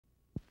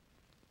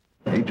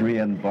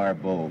Adrienne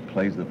Barbeau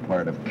plays the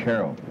part of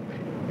Carol,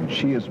 and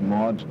she is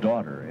Maude's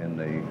daughter in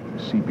a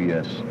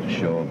CBS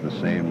show of the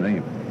same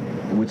name.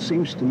 It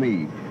seems to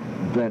me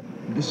that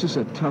this is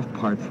a tough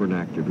part for an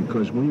actor,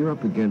 because when you're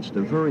up against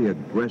a very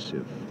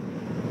aggressive,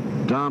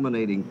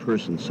 dominating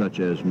person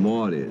such as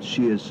Maude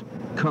is,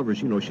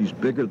 covers, you know, she's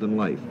bigger than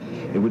life.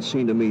 It would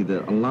seem to me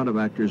that a lot of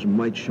actors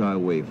might shy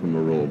away from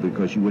a role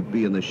because you would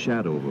be in the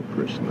shadow of a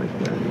person like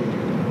that.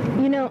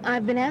 You know,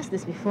 I've been asked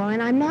this before,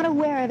 and I'm not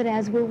aware of it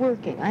as we're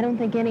working. I don't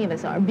think any of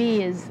us are.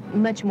 Bea is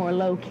much more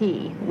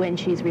low-key when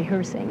she's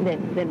rehearsing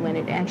than when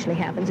it actually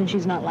happens, and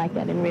she's not like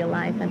that in real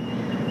life. And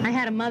I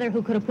had a mother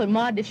who could have put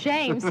Maude to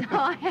shame, so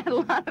I had a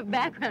lot of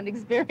background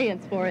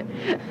experience for it.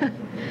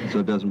 So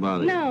it doesn't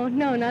bother you? No,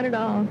 not at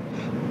all.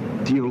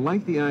 Do you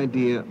like the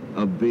idea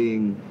of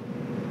being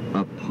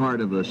a part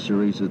of a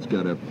series that's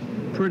got a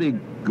pretty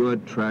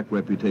good track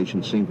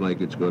reputation? Seems like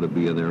it's going to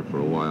be in there for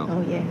a while.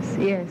 Oh,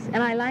 yes.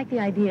 And I like the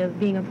idea of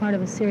being a part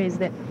of a series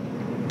that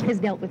has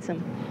dealt with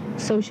some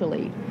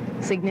socially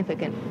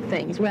significant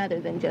things rather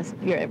than just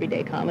your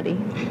everyday comedy.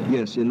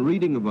 Yes, in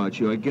reading about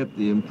you, I get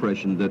the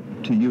impression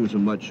that, to use a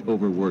much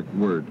overworked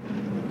word,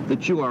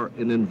 that you are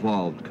an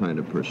involved kind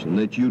of person,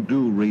 that you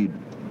do read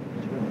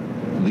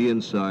the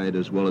inside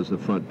as well as the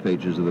front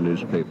pages of the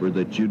newspaper,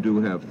 that you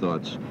do have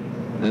thoughts,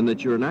 and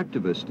that you're an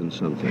activist in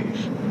some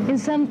things. In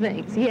some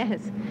things, yes.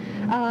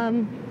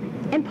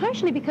 And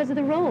partially because of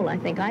the role, I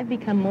think. I've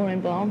become more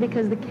involved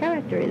because the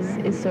character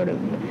is sort of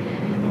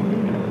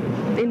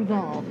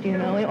involved, you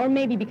know, or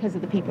maybe because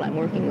of the people I'm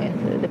working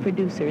with, the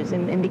producers,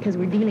 and because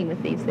we're dealing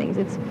with these things,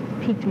 it's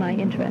piqued my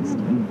interest.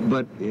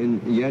 But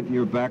yet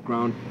your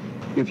background,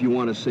 if you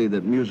want to say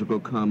that musical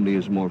comedy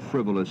is more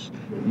frivolous,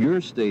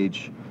 your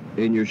stage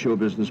in your show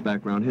business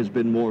background has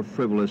been more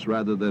frivolous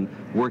rather than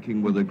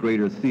working with a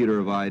greater theater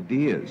of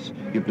ideas.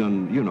 You've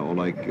done, you know,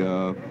 like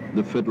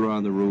The Fiddler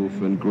on the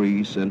Roof and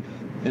Grease and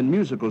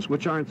musicals,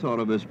 which aren't thought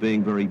of as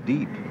being very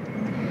deep.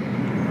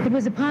 It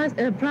was a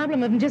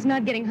problem of just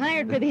not getting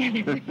hired for the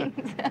other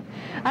things.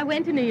 I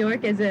went to New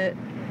York as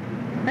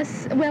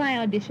well,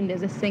 I auditioned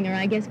as a singer,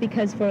 I guess,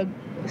 because for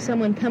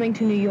someone coming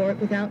to New York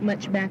without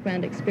much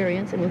background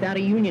experience and without a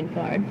union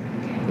card,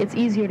 it's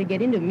easier to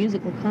get into a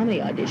musical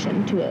comedy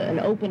audition to an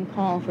open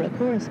call for a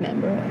chorus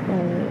member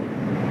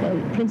or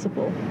a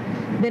principal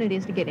than it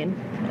is to get in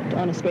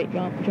on a straight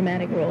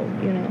dramatic role,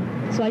 you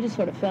know. So I just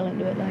sort of fell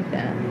into it like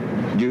that.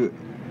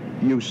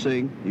 You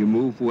sing, you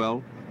move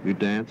well, you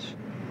dance.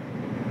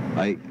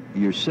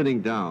 You're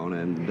sitting down,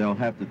 and they'll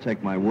have to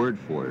take my word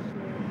for it,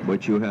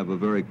 but you have a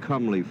very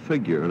comely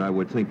figure, and I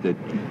would think that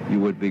you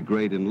would be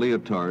great in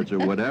leotards or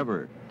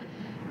whatever.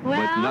 Well,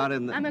 but not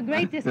in I'm a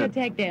great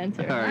discotheque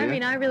dancer. I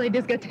mean, I really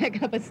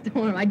discotheque up a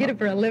storm. I did it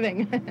for a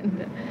living.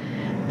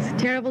 It's a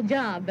terrible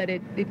job, but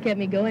it kept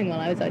me going while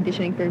I was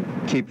auditioning for...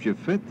 Keeps you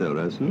fit, though,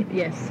 doesn't it?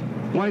 Yes.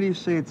 Why do you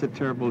say it's a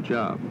terrible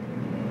job?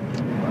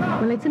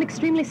 Well, it's an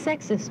extremely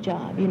sexist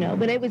job, you know,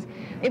 but it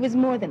was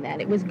more than that.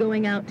 It was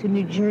going out to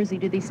New Jersey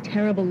to these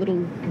terrible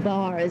little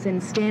bars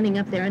and standing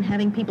up there and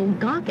having people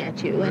gawk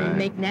at you and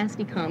make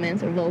nasty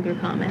comments or vulgar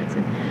comments.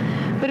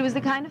 But it was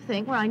the kind of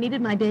thing where I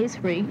needed my days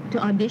free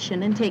to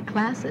audition and take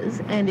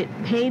classes, and it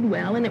paid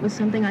well, and it was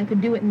something I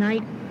could do at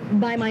night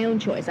by my own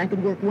choice. I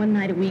could work 1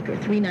 night a week or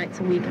 3 nights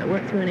a week. I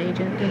worked through an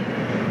agent,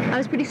 and I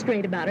was pretty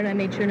straight about it. I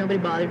made sure nobody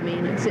bothered me,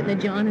 and I'd sit in the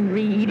John and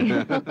read,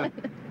 you know.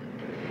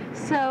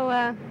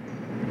 So,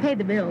 paid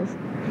the bills.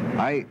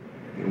 I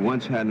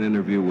once had an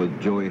interview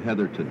with Joey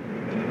Heatherton,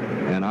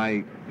 and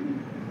I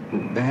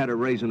had to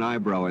raise an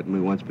eyebrow at me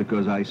once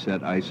because I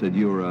said,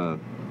 you're a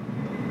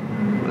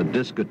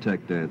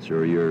discotheque dancer,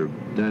 or you're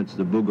dance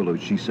the boogaloo.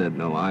 She said,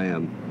 no, I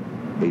am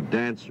a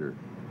dancer,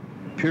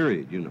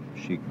 period. You know,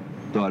 she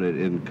thought it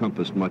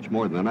encompassed much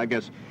more than that. And I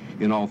guess,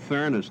 in all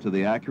fairness to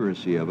the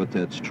accuracy of it,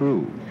 that's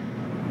true.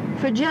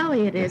 For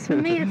Joey it is. For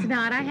me it's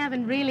not. I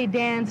haven't really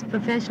danced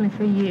professionally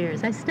for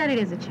years. I studied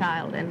as a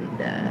child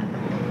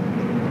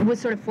and was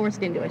sort of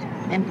forced into it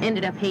and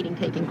ended up hating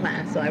taking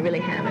class, so I really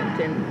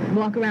haven't. And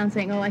walk around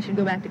saying, oh, I should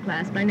go back to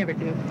class, but I never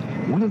do.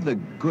 One of the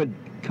good,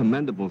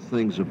 commendable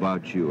things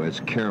about you as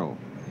Carol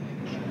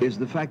is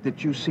the fact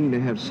that you seem to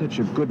have such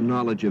a good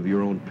knowledge of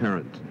your own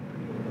parent.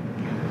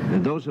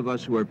 And those of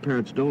us who are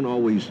parents don't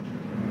always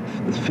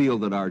feel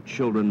that our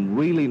children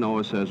really know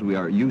us as we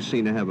are. You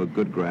seem to have a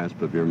good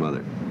grasp of your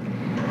mother.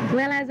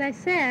 Well, as I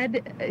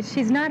said,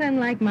 she's not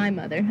unlike my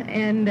mother.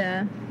 And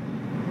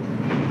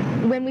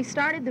when we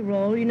started the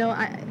role, you know,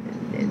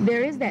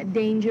 there is that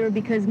danger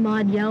because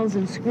Maude yells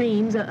and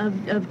screams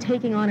of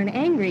taking on an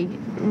angry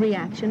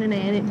reaction. And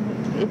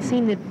it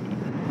seemed that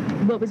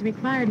what was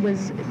required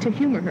was to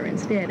humor her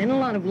instead, and a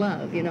lot of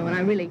love, you know, and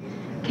I really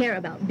care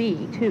about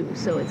Bea, too,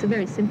 so it's a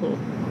very simple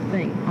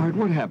thing. All right,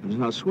 what happens,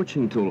 now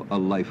switching to a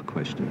life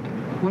question,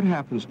 what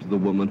happens to the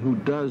woman who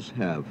does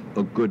have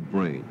a good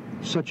brain,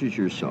 such as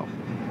yourself,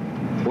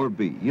 or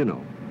Bea, you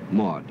know,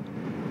 Maude,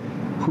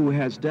 who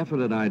has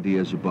definite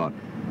ideas about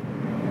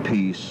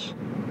peace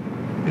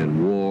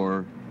and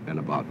war and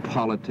about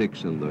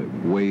politics and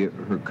the way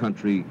her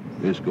country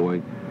is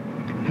going,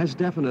 has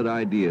definite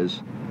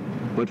ideas,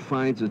 but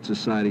finds that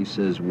society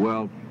says,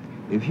 well,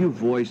 if you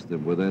voice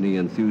them with any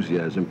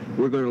enthusiasm,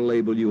 we're going to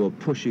label you a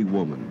pushy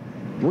woman.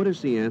 What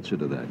is the answer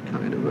to that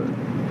kind of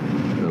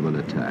an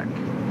attack?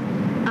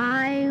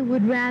 I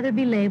would rather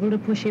be labeled a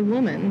pushy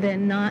woman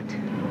than not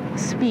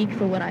speak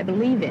for what I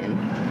believe in.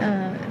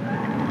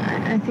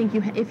 I think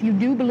if you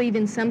do believe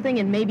in something,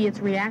 and maybe it's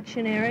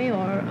reactionary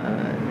or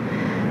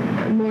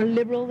more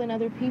liberal than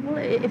other people,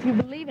 if you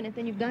believe in it,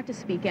 then you've got to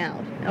speak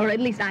out, or at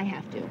least I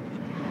have to.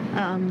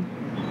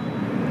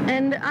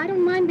 And I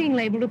don't mind being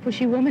labeled a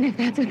pushy woman if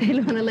that's what they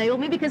want to label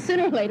me, because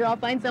sooner or later I'll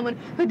find someone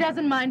who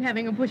doesn't mind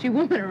having a pushy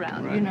woman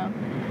around, right. You know.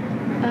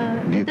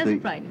 It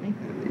doesn't frighten me.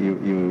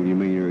 You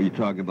mean you're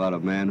talking about a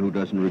man who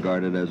doesn't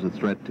regard it as a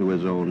threat to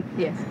his own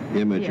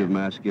image of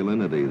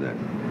masculinity then?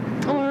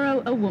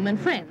 Or a woman,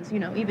 friends, you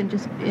know, even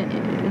just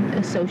in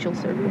a social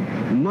circle.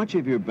 Much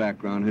of your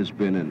background has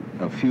been in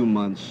a few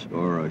months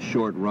or a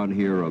short run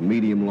here, a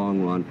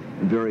medium-long run,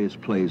 in various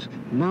plays.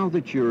 Now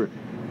that you're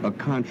a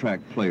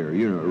contract player,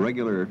 you know, a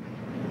regular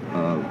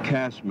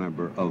cast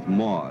member of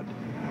Maude,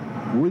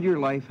 will your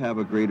life have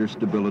a greater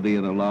stability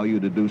and allow you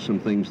to do some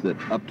things that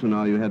up to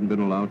now you hadn't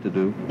been allowed to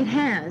do? It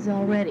has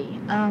already.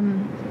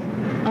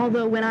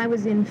 Although when I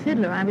was in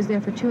Fiddler, I was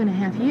there for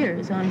 2.5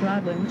 years on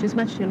Broadway, which is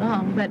much too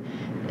long, but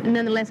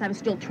nonetheless I was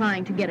still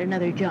trying to get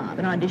another job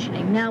and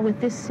auditioning. Now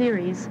with this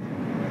series,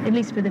 at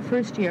least for the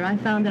first year, I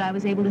found that I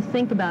was able to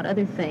think about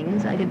other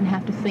things. I didn't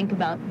have to think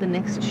about the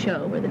next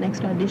show or the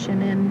next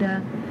audition,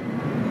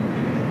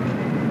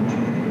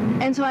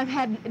 and so I've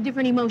had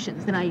different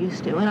emotions than I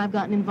used to, and I've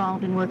gotten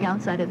involved in work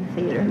outside of the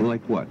theater.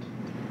 Like what?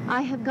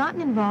 I have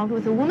gotten involved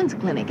with a women's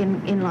clinic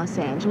in Los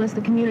Angeles,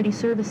 the Community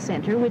Service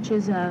Center, which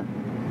is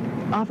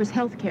offers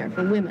health care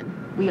for women.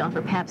 We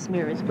offer pap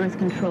smears, birth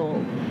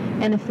control,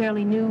 and a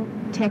fairly new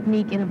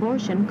technique in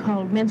abortion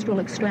called menstrual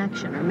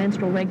extraction or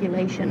menstrual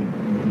regulation.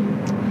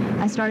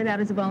 I started out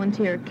as a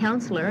volunteer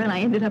counselor, and I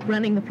ended up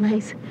running the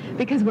place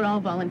because we're all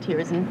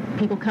volunteers and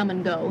people come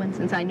and go, and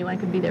since I knew I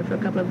could be there for a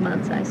couple of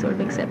months, I sort of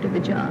accepted the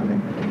job.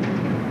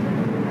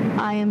 And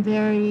I am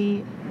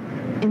very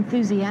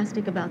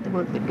enthusiastic about the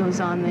work that goes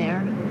on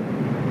there.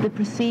 The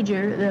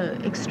procedure,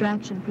 the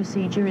extraction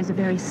procedure, is a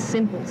very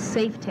simple,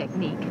 safe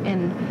technique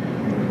and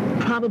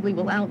probably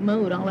will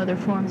outmode all other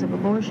forms of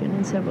abortion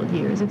in several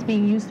years. It's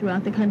being used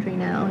throughout the country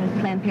now, and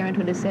Planned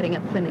Parenthood is setting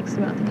up clinics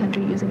throughout the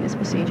country using this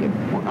procedure.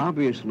 Well,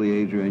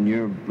 obviously, Adrienne,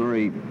 you're a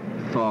very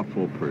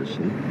thoughtful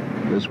person,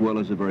 as well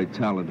as a very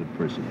talented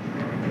person.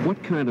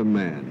 What kind of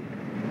man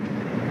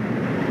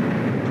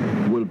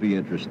will be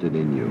interested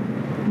in you?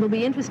 Will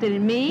be interested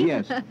in me?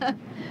 Yes.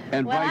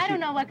 And well, I don't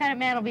know what kind of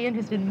man will be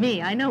interested in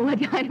me. I know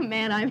what kind of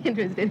man I'm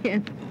interested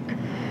in.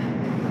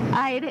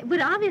 It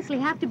would obviously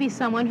have to be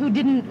someone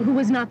who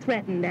was not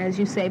threatened, as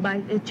you say, by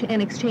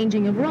an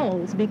exchanging of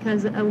roles,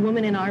 because a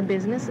woman in our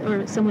business,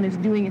 or someone who's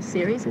doing a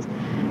series, is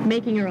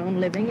making her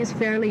own living, is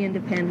fairly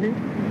independent.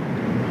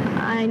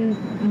 I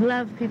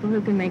love people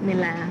who can make me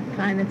laugh. I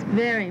find that's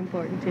very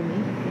important to me.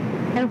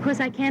 And of course,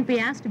 I can't be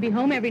asked to be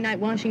home every night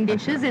washing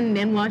dishes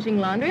and washing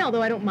laundry,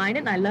 although I don't mind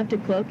it, and I love to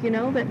cook, you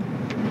know, but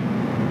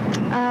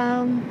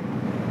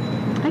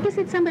I guess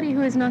it's somebody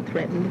who is not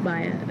threatened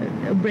by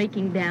a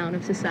breaking down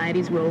of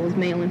society's roles,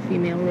 male and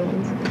female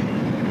roles.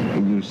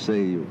 You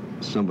say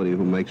somebody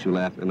who makes you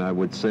laugh, and I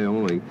would say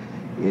only,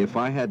 if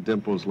I had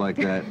dimples like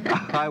that,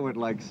 I would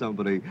like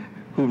somebody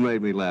who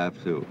made me laugh,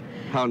 too.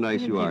 How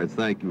nice you are.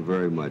 Thank you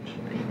very much.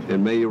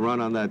 And may you run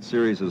on that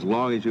series as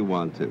long as you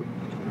want to.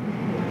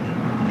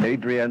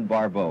 Adrienne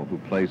Barbeau, who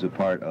plays the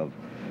part of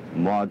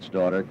Maude's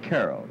daughter,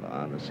 Carol,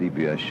 on the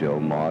CBS show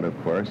Maude,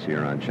 of course,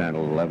 here on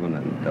Channel 11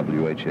 and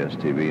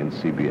WHS-TV and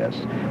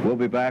CBS. We'll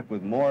be back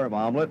with more of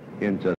Omelette in just